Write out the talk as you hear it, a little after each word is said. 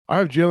I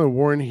have Jalen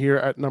Warren here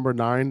at number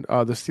 9.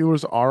 The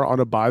Steelers are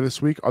on a bye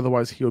this week.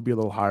 Otherwise, he would be a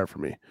little higher for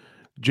me.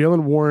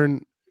 Jalen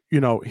Warren,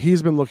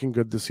 he's been looking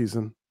good this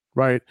season,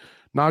 right?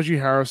 Najee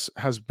Harris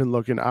has been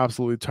looking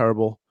absolutely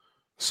terrible.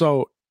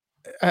 So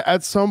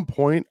at some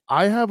point,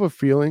 I have a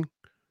feeling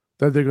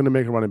that they're going to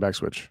make a running back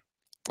switch.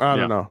 I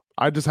don't know.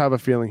 I just have a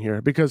feeling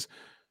here because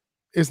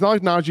it's not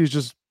like Najee's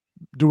just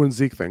doing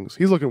Zeke things.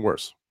 He's looking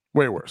worse,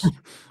 way worse.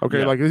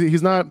 Okay, like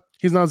he's not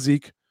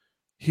Zeke.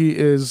 He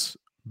is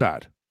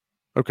bad.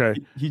 Okay,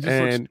 he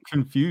just looks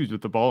confused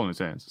with the ball in his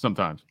hands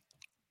sometimes.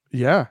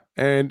 Yeah,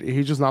 and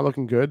he's just not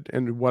looking good.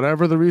 And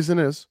whatever the reason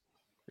is,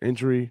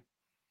 injury,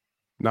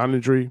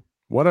 non-injury,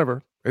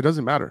 whatever, it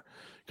doesn't matter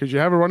because you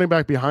have a running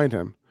back behind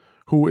him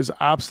who is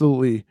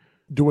absolutely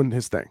doing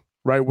his thing.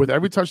 Right, with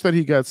every touch that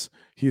he gets,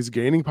 he's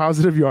gaining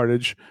positive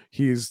yardage.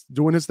 He's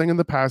doing his thing in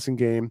the passing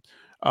game.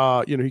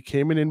 He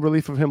came in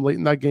relief of him late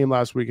in that game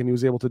last week, and he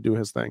was able to do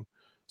his thing.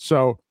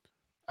 So,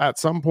 at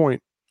some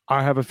point,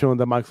 I have a feeling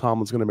that Mike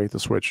Tomlin's going to make the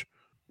switch.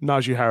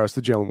 Najee Harris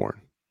to Jalen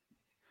Warren.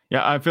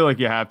 Yeah, I feel like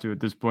you have to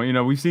at this point.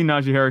 We've seen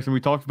Najee Harris, and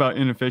we talked about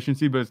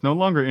inefficiency, but it's no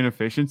longer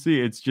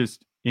inefficiency. It's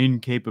just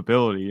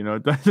incapability.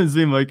 It doesn't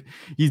seem like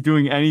he's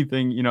doing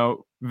anything,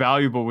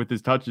 valuable with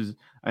his touches.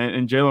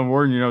 And Jalen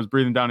Warren, is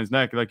breathing down his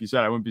neck. Like you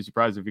said, I wouldn't be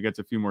surprised if he gets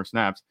a few more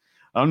snaps.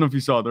 I don't know if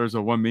you saw, there's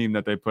one meme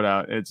that they put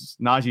out. It's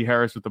Najee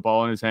Harris with the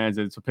ball in his hands,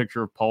 and it's a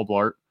picture of Paul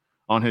Blart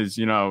on his,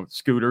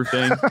 scooter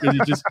thing.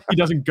 He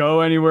doesn't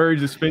go anywhere. He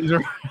just spins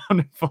around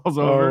and falls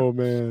over. Oh,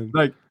 man.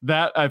 Like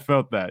that, I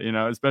felt that,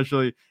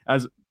 especially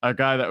as a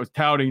guy that was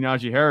touting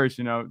Najee Harris,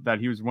 that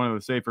he was one of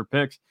the safer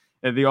picks.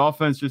 And the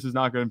offense just is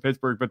not good in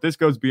Pittsburgh, but this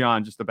goes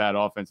beyond just a bad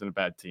offense and a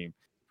bad team.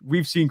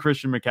 We've seen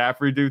Christian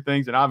McCaffrey do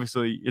things, and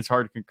obviously it's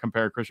hard to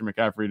compare Christian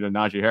McCaffrey to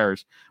Najee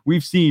Harris.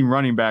 We've seen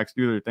running backs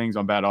do their things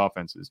on bad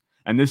offenses,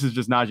 and this is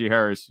just Najee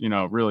Harris,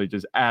 really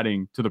just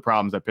adding to the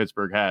problems that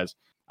Pittsburgh has.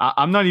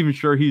 I'm not even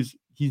sure he's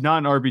not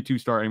an RB2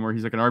 start anymore.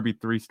 He's like an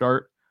RB3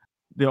 start.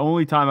 The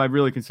only time I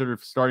really consider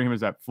starting him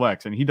is at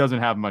flex, and he doesn't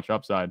have much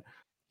upside.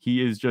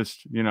 He is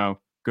just,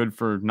 good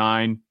for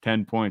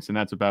 9-10 points, and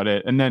that's about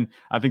it. And then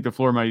I think the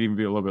floor might even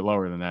be a little bit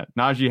lower than that.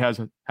 Najee has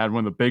had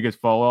one of the biggest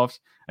fall offs,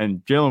 and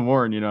Jalen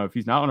Warren, if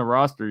he's not on a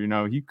roster,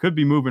 he could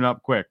be moving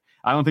up quick.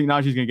 I don't think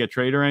Najee's going to get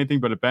traded or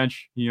anything, but a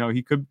bench,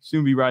 he could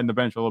soon be riding the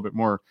bench a little bit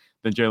more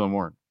than Jalen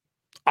Warren.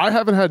 I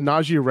haven't had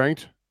Najee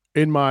ranked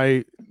in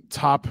my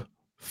top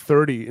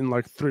 30 in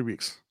like 3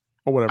 weeks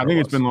or whatever. I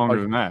think it's been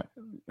longer than that.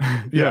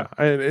 Yeah.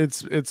 And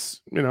it's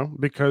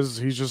because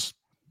he's just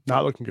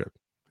not looking good.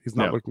 He's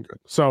not looking good.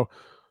 So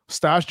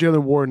stash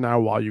Jalen Warren now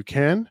while you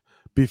can.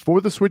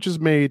 Before the switch is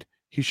made,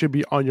 he should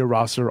be on your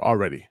roster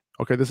already.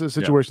 Okay, this is a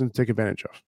situation to take advantage of.